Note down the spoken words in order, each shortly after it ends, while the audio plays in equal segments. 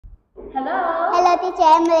Hello. Hello, teacher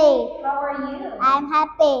Emily. How are you? I'm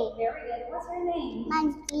happy. Very good. What's your name? My name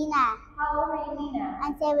is Lena. How old are you, Lena?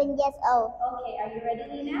 I'm 7 years old. Okay, are you ready,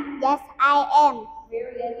 Lena? Yes, I am.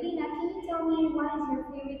 Very good. Lena, can you tell me what is your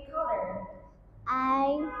favorite color?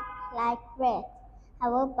 I like red.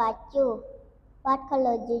 How about you? What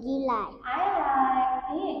color do you like? I like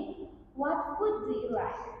pink. What food do you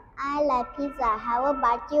like? I like pizza. How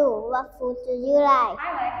about you? What food do you like?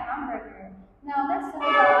 I like hamburger. Now let's talk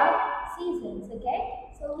about seasons,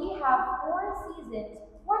 okay? So we have 4 seasons.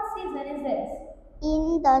 What season is this?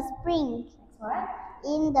 In the spring, Next one.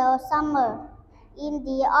 in the summer, in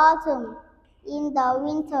the autumn, in the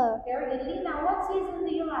winter. Very good. Lena, what season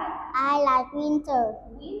do you like? I like winter.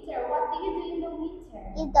 Winter. What do you do in the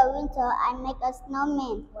winter? In the winter, I make a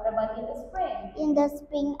snowman. What about in the spring? In the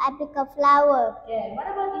spring, I pick a flower. Good. What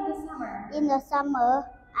about in the summer? In the summer,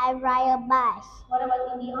 I ride a bike. What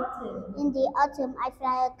about in the autumn? In the autumn, I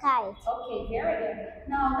fly a kite. Okay, very good.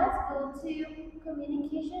 Now let's go to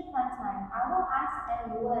communication fun time. I will ask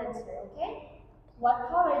and you will answer, okay? What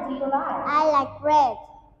color do you like? I like red.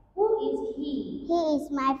 Who is he? He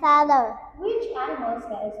is my father. Which animal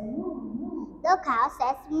says moo moo? The cow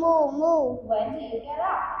says moo moo. When do you get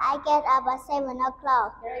up? I get up at 7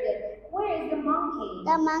 o'clock. Very good. Where is the monkey?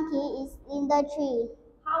 The monkey is in the tree.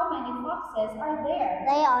 How many foxes are there?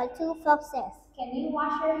 There are 2 foxes. Can you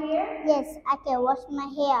wash your hair? Yes, I can wash my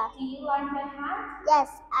hair. Do you like my hat? Yes,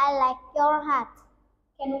 I like your hat.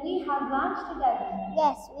 Can we have lunch together?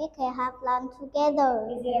 Yes, we can have lunch together.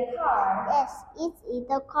 Is it a car? Yes, it's in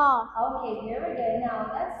the car. Okay, very good. Now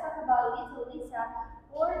let's talk about little Lisa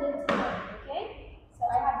for the today, okay? So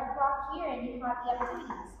I have the clock here and you have the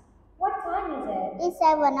activities. What time is it? It's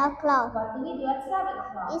 7 o'clock. What do we do at 7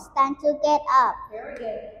 o'clock? It's time to get up. Very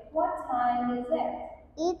good. What time is it?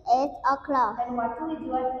 It's 8 o'clock. And what do we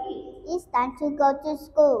do at 8? It's time to go to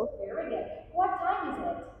school. Very good. What time is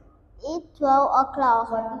it? It's 12 o'clock.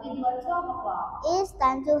 What do we do at 12 o'clock? It's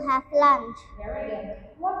time to have lunch. Very good.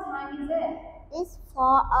 What time is it? It's 4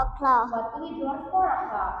 o'clock. What do we do at 4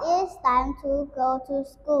 o'clock? It's time to go to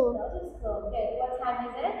school. Go to school. Good. What time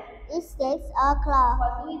is it? It's 6 o'clock.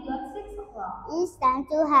 What do we do at 6 o'clock? It's time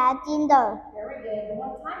to have dinner. Very good.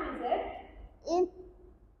 What time is it? It's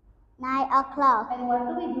 9 o'clock. And what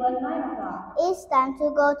do we do at 9 o'clock? It's time to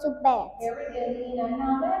go to bed. Very good, Lena.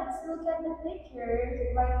 Now let's look at the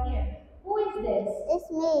pictures right here. Who is this? It's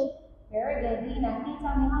me. Very good, Lena. Can you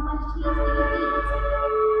tell me how much cheese do you eat?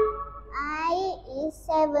 I eat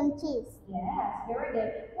 7 cheese. Yes, very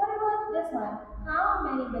good. What about this one? How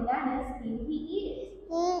many bananas did he eat?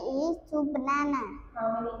 He eats 2 bananas.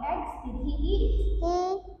 How many eggs did he eat? He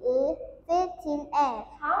eats 15 eggs.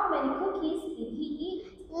 How many cookies did he eat?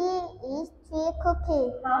 He eats 3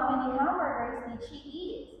 cookies. How many hamburgers did she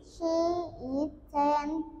eat? She eats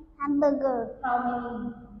 10 hamburgers. How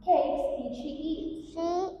many cakes did she eat? She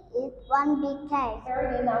eats 1 big cake. Very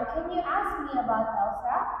good. Now, can you ask me about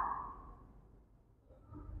Elsa?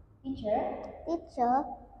 Teacher,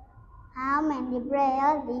 how many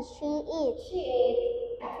bread did she eat? She ate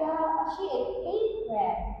 8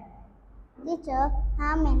 bread. Teacher,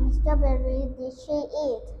 how many strawberries did she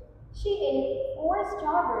eat? She ate 4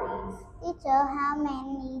 strawberries. Teacher, how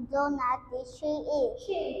many donuts did she eat?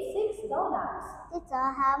 She ate 6 donuts. Teacher,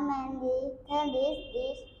 how many candies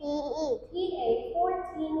did he eat? He ate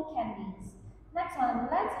 14 candies. Next one,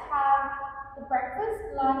 let's have the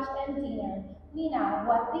breakfast, lunch, and dinner. Lena,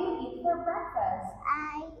 what do you eat for breakfast?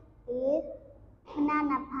 I eat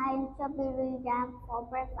banana pie and strawberry jam for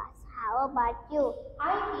breakfast. How about you?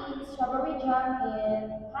 I eat strawberry jam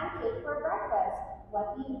and pancake for breakfast.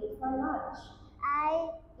 What do you eat for lunch?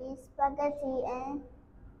 I eat spaghetti and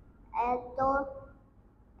toast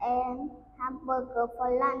and hamburger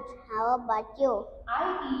for lunch. How about you? I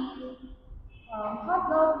eat hot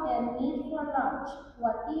dog and meat for lunch.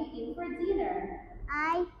 What do you eat for dinner?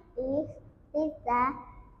 I eat pizza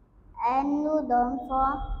and noodles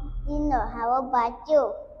for dinner. How about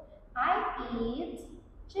you? I eat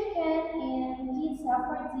chicken and pizza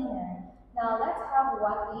for dinner. Now let's have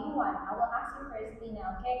what do you want? I will ask you first,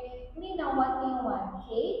 Lena, okay? Lena, what do you want?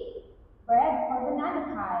 Cake, bread, or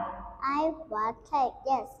banana pie? I want cake.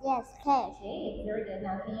 Yes, cake. Okay, very good.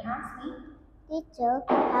 Now can you ask me? Teacher,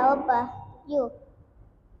 how about you?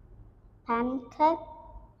 Pancake,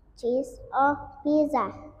 cheese, or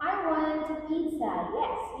pizza? I want pizza.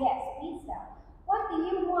 Yes, pizza. What do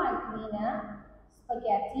you want, Lena?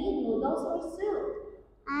 Spaghetti, noodles, or soup?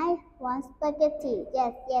 I want spaghetti.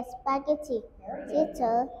 Yes, spaghetti. Very good.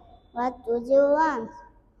 Teacher, what do you want?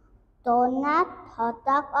 Donut, hot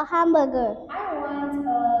dog, or hamburger? I want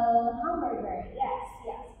a hamburger. Yes,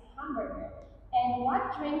 hamburger. And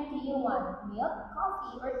what drink do you want? Milk,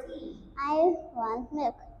 coffee, or tea? I want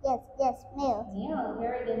milk. Yes, yes, milk. Milk.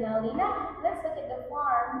 Very good. Now, Lena, let's look at the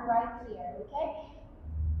farm right here. Okay.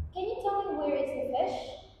 Can you tell me where is the fish?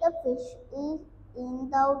 The fish is in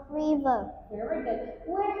the river. Very good.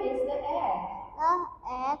 Where is the egg? The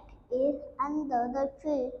egg is under the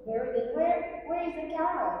tree. Very good. Where is the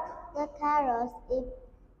carrot? The carrot is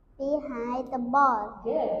behind the bowl.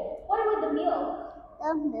 Good. What about the milk?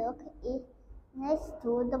 The milk is next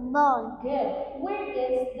to the bowl. Good. Where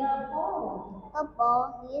is the bowl? The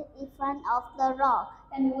bowl is in front of the rock.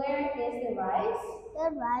 And where is the rice?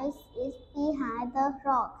 The rice is behind the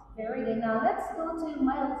rock. Very good. Now let's go to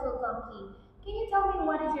my little donkey. Can you tell me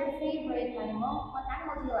what is your favorite animal? What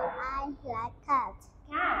animal do you like? I like cat.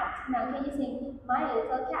 Cat. Now can you sing My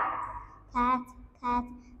Little Cat? Cat, cat,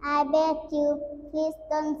 I beg you, please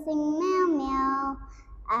don't sing meow meow.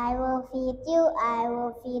 I will feed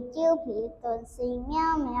you, please don't sing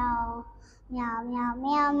meow meow. Meow meow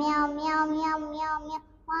meow meow meow meow meow meow.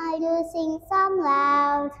 Why you sing so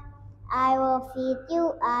loud? I will feed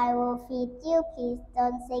you, please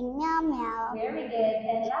don't sing meow meow. Very good.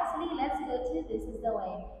 And lastly, let's go to This Is the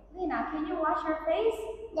Way. Lena, can you wash your face?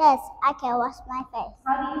 Yes, I can wash my face.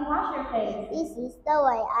 How do you wash your face? This is the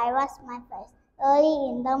way I wash my face.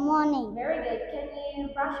 Early in the morning. Very good. Can you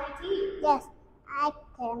brush your teeth? Yes, I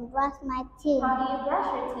can brush my teeth. How do you brush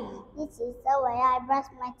your teeth? This is the way I brush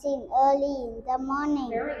my teeth early in the morning.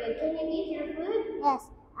 Very good. Can you eat your food? Yes,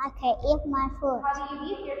 I can eat my food. How do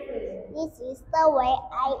you eat your food? This is the way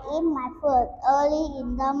I eat my food early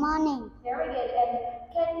in the morning. Very good. And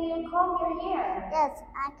can you comb your hair? Yes,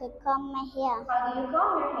 I can comb my hair. How do you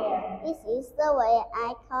comb your hair? This is the way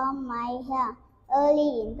I comb my hair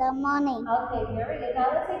early in the morning. Okay, very good.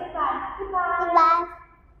 Now let's say goodbye. Goodbye. Goodbye.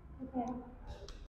 Okay.